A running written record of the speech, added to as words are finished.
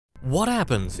What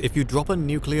happens if you drop a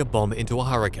nuclear bomb into a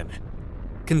hurricane?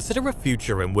 Consider a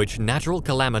future in which natural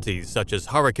calamities such as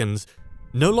hurricanes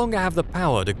no longer have the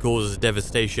power to cause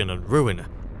devastation and ruin.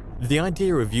 The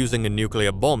idea of using a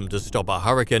nuclear bomb to stop a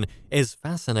hurricane is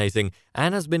fascinating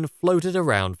and has been floated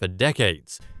around for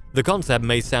decades. The concept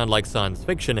may sound like science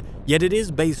fiction, yet it is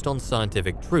based on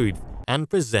scientific truth and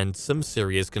presents some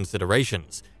serious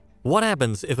considerations. What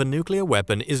happens if a nuclear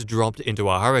weapon is dropped into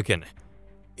a hurricane?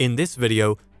 In this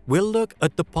video, we'll look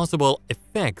at the possible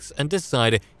effects and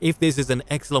decide if this is an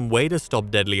excellent way to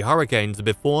stop deadly hurricanes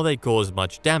before they cause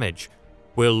much damage.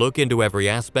 We'll look into every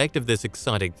aspect of this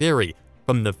exciting theory,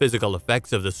 from the physical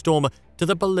effects of the storm to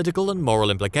the political and moral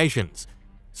implications.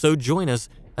 So join us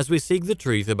as we seek the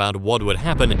truth about what would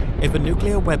happen if a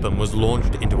nuclear weapon was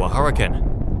launched into a hurricane.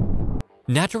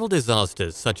 Natural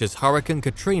disasters such as Hurricane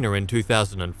Katrina in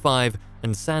 2005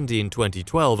 and Sandy in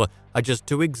 2012 are just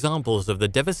two examples of the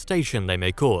devastation they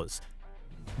may cause.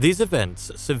 These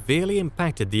events severely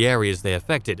impacted the areas they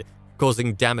affected,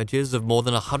 causing damages of more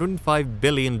than $105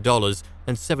 billion and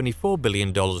 $74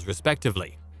 billion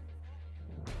respectively.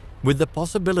 With the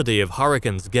possibility of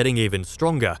hurricanes getting even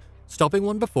stronger, stopping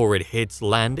one before it hits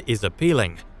land is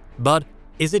appealing. But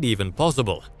is it even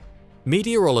possible?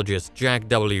 Meteorologist Jack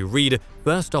W. Reed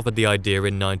first offered the idea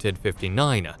in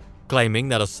 1959, claiming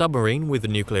that a submarine with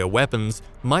nuclear weapons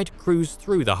might cruise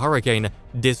through the hurricane,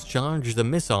 discharge the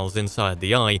missiles inside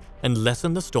the eye, and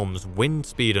lessen the storm's wind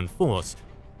speed and force.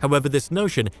 However, this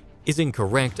notion is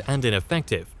incorrect and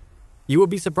ineffective. You will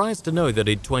be surprised to know that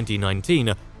in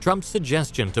 2019, Trump's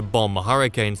suggestion to bomb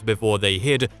hurricanes before they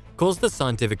hit caused the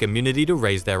scientific community to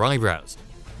raise their eyebrows.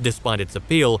 Despite its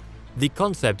appeal, the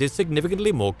concept is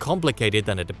significantly more complicated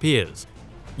than it appears.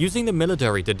 Using the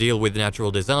military to deal with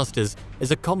natural disasters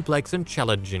is a complex and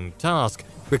challenging task,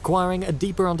 requiring a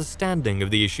deeper understanding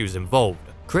of the issues involved.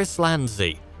 Chris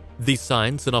Landsey, the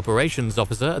Science and Operations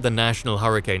Officer at the National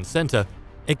Hurricane Center,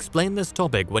 explained this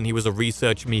topic when he was a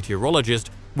research meteorologist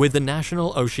with the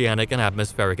National Oceanic and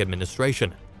Atmospheric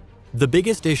Administration. The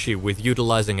biggest issue with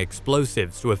utilizing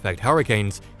explosives to affect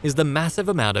hurricanes is the massive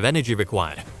amount of energy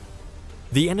required.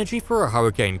 The energy for a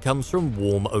hurricane comes from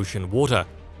warm ocean water,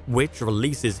 which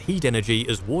releases heat energy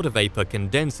as water vapor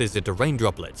condenses into rain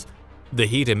droplets. The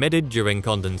heat emitted during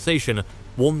condensation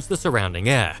warms the surrounding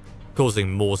air,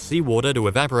 causing more seawater to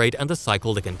evaporate and the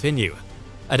cycle to continue.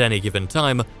 At any given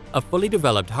time, a fully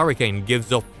developed hurricane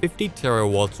gives off 50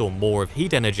 terawatts or more of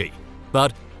heat energy,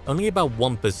 but only about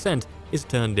 1% is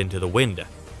turned into the wind.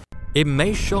 It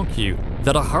may shock you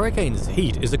that a hurricane's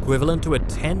heat is equivalent to a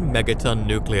 10-megaton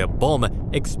nuclear bomb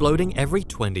exploding every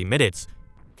 20 minutes.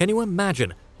 Can you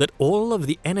imagine that all of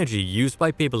the energy used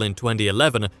by people in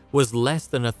 2011 was less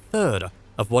than a third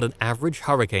of what an average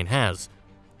hurricane has?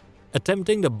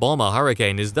 Attempting to bomb a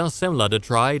hurricane is thus similar to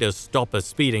trying to stop a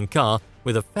speeding car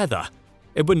with a feather.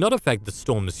 It would not affect the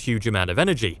storm's huge amount of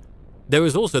energy. There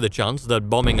is also the chance that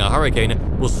bombing a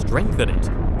hurricane will strengthen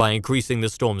it by increasing the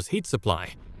storm's heat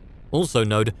supply. Also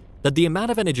note that the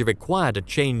amount of energy required to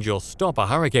change or stop a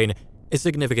hurricane is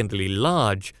significantly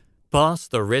large. Plus,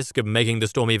 the risk of making the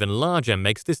storm even larger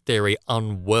makes this theory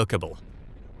unworkable.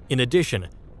 In addition,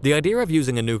 the idea of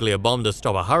using a nuclear bomb to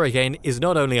stop a hurricane is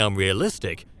not only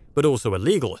unrealistic, but also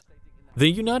illegal. The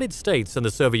United States and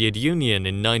the Soviet Union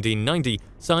in 1990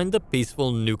 signed the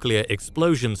Peaceful Nuclear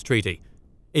Explosions Treaty.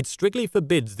 It strictly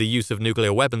forbids the use of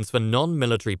nuclear weapons for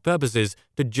non-military purposes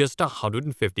to just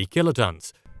 150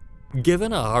 kilotons.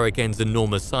 Given a hurricane's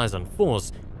enormous size and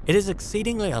force, it is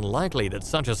exceedingly unlikely that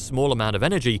such a small amount of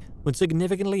energy would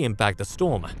significantly impact the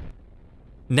storm.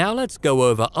 Now let's go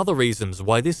over other reasons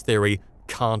why this theory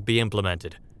can't be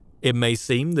implemented. It may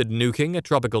seem that nuking a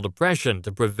tropical depression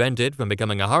to prevent it from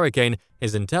becoming a hurricane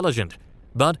is intelligent,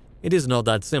 but it is not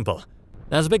that simple.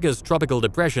 That's because tropical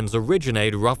depressions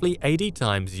originate roughly 80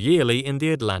 times yearly in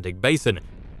the Atlantic Basin,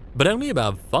 but only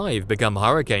about 5 become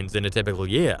hurricanes in a typical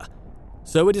year.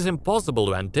 So it is impossible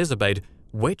to anticipate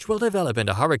which will develop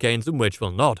into hurricanes and which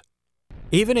will not.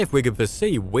 Even if we could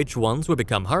foresee which ones will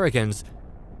become hurricanes,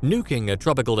 nuking a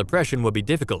tropical depression would be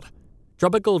difficult.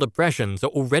 Tropical depressions are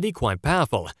already quite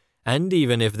powerful, and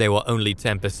even if they were only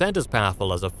 10% as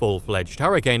powerful as a full-fledged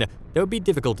hurricane, they would be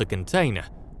difficult to contain.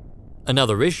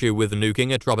 Another issue with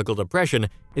nuking a tropical depression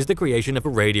is the creation of a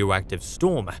radioactive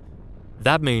storm.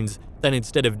 That means that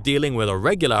instead of dealing with a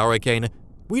regular hurricane,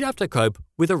 we'd have to cope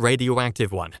with a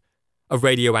radioactive one. A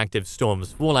radioactive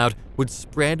storm's fallout would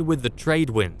spread with the trade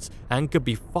winds and could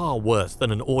be far worse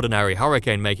than an ordinary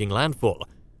hurricane making landfall.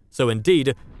 So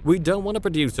indeed, we don't want to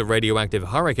produce a radioactive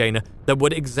hurricane that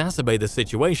would exacerbate the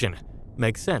situation.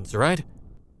 Makes sense, right?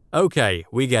 Okay,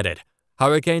 we get it.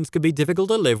 Hurricanes can be difficult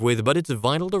to live with, but it's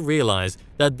vital to realize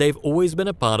that they've always been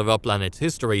a part of our planet's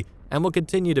history and will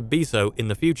continue to be so in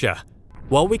the future.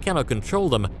 While we cannot control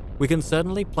them, we can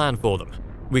certainly plan for them.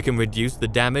 We can reduce the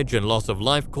damage and loss of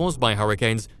life caused by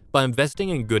hurricanes by investing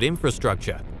in good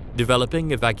infrastructure,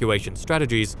 developing evacuation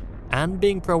strategies, and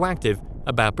being proactive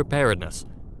about preparedness.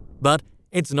 But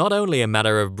it's not only a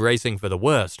matter of bracing for the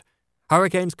worst.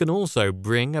 Hurricanes can also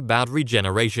bring about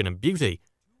regeneration and beauty.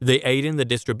 They aid in the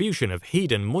distribution of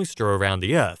heat and moisture around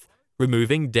the Earth,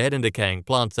 removing dead and decaying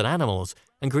plants and animals,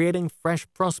 and creating fresh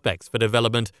prospects for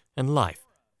development and life.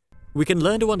 We can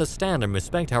learn to understand and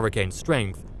respect hurricanes'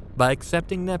 strength by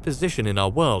accepting their position in our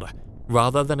world,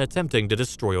 rather than attempting to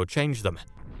destroy or change them.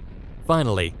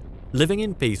 Finally, living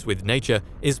in peace with nature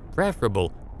is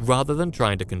preferable rather than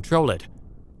trying to control it.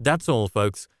 That's all,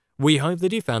 folks. We hope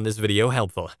that you found this video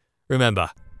helpful.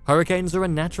 Remember, hurricanes are a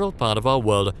natural part of our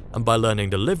world, and by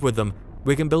learning to live with them,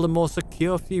 we can build a more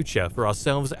secure future for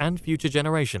ourselves and future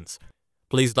generations.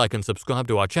 Please like and subscribe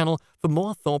to our channel for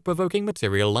more thought-provoking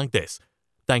material like this.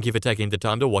 Thank you for taking the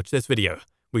time to watch this video.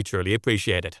 We truly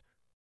appreciate it.